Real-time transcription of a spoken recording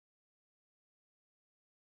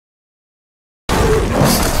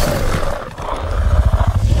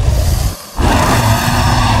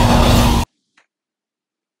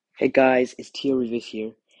Hey guys, it's Tio Reviews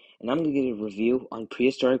here, and I'm going to give a review on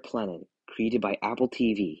Prehistoric Planet, created by Apple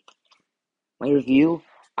TV. My review,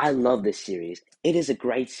 I love this series. It is a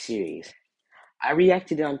great series. I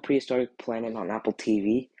reacted on Prehistoric Planet on Apple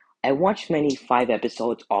TV. I watched many 5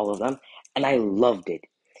 episodes, all of them, and I loved it.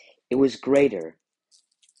 It was greater.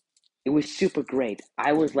 It was super great.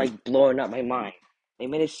 I was like blowing up my mind. They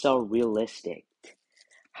made it so realistic.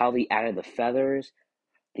 How they added the feathers,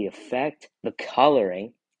 the effect, the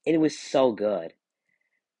coloring. It was so good.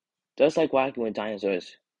 Just like Walking with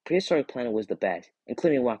Dinosaurs, Prehistoric Planet was the best,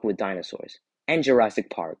 including Walking with Dinosaurs and Jurassic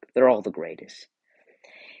Park. They're all the greatest.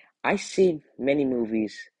 I seen many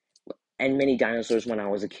movies and many dinosaurs when I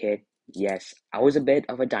was a kid. Yes, I was a bit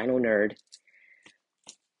of a dino nerd,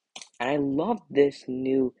 and I loved this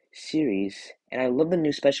new series, and I love the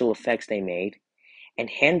new special effects they made. And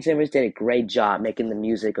Hans Zimmer did a great job making the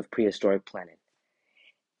music of Prehistoric Planet.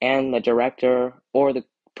 And the director or the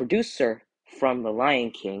producer from The Lion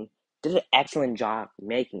King did an excellent job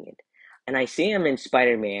making it. And I see him in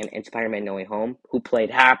Spider-Man and Spider-Man No Way Home, who played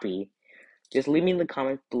Happy. Just leave me in the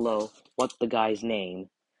comments below what's the guy's name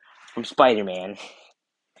from Spider-Man.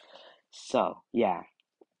 So, yeah.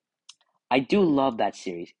 I do love that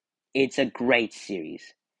series. It's a great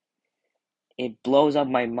series. It blows up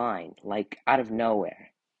my mind, like out of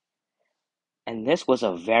nowhere. And this was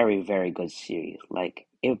a very, very good series. Like,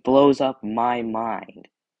 it blows up my mind.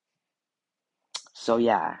 So,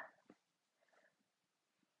 yeah.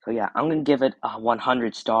 I'm gonna give it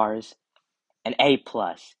 100 stars, an A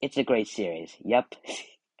plus. It's a great series. Yep,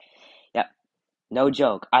 yep. No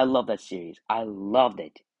joke. I love that series. I loved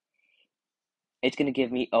it. It's gonna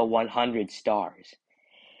give me a 100 stars,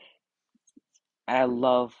 and I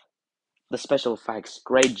love the special effects.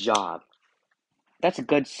 Great job. That's a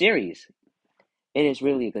good series. It is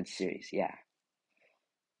really a good series. Yeah.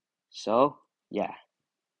 So yeah.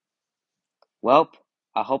 Well,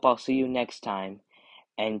 I hope I'll see you next time.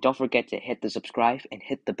 And don't forget to hit the subscribe and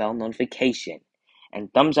hit the bell notification.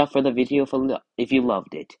 And thumbs up for the video if you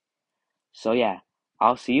loved it. So yeah,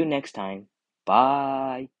 I'll see you next time.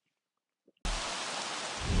 Bye.